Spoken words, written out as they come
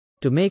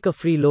To make a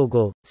free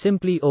logo,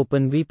 simply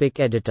open VPic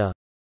editor.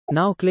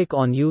 Now click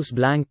on Use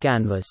Blank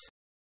Canvas.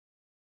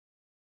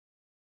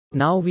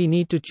 Now we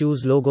need to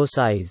choose logo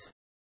size.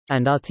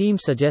 And our theme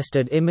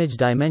suggested image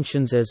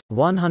dimensions is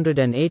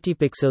 180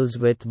 pixels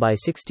width by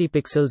 60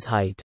 pixels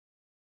height.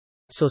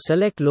 So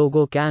select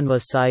logo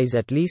canvas size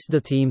at least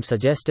the theme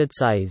suggested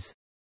size.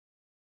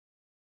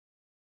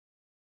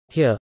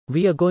 Here,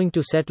 we are going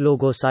to set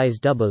logo size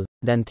double,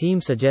 then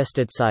theme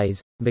suggested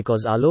size,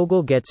 because our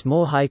logo gets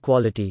more high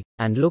quality,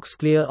 and looks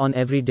clear on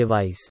every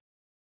device.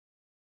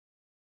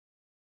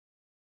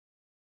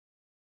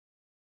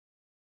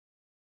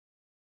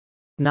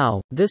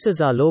 Now, this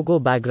is our logo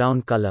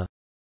background color.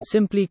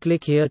 Simply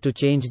click here to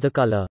change the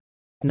color.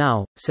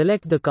 Now,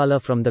 select the color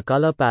from the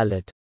color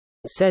palette.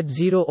 Set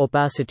 0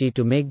 opacity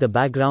to make the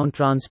background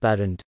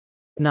transparent.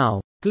 Now,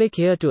 click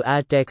here to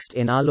add text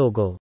in our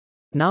logo.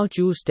 Now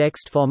choose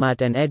text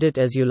format and edit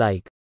as you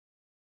like.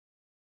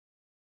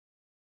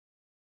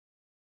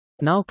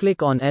 Now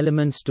click on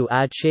elements to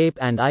add shape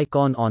and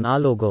icon on our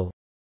logo.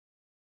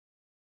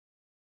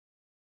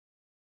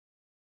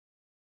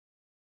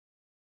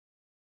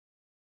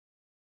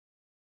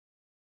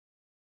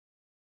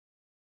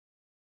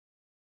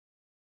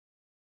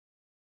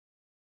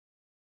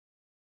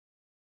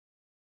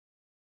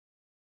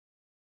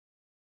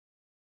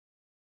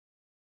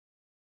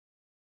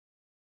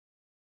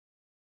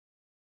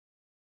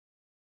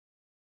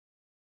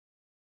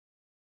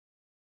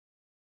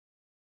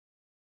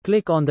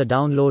 Click on the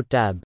Download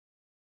tab.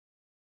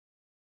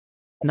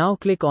 Now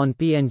click on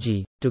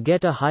PNG, to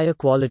get a higher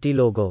quality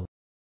logo.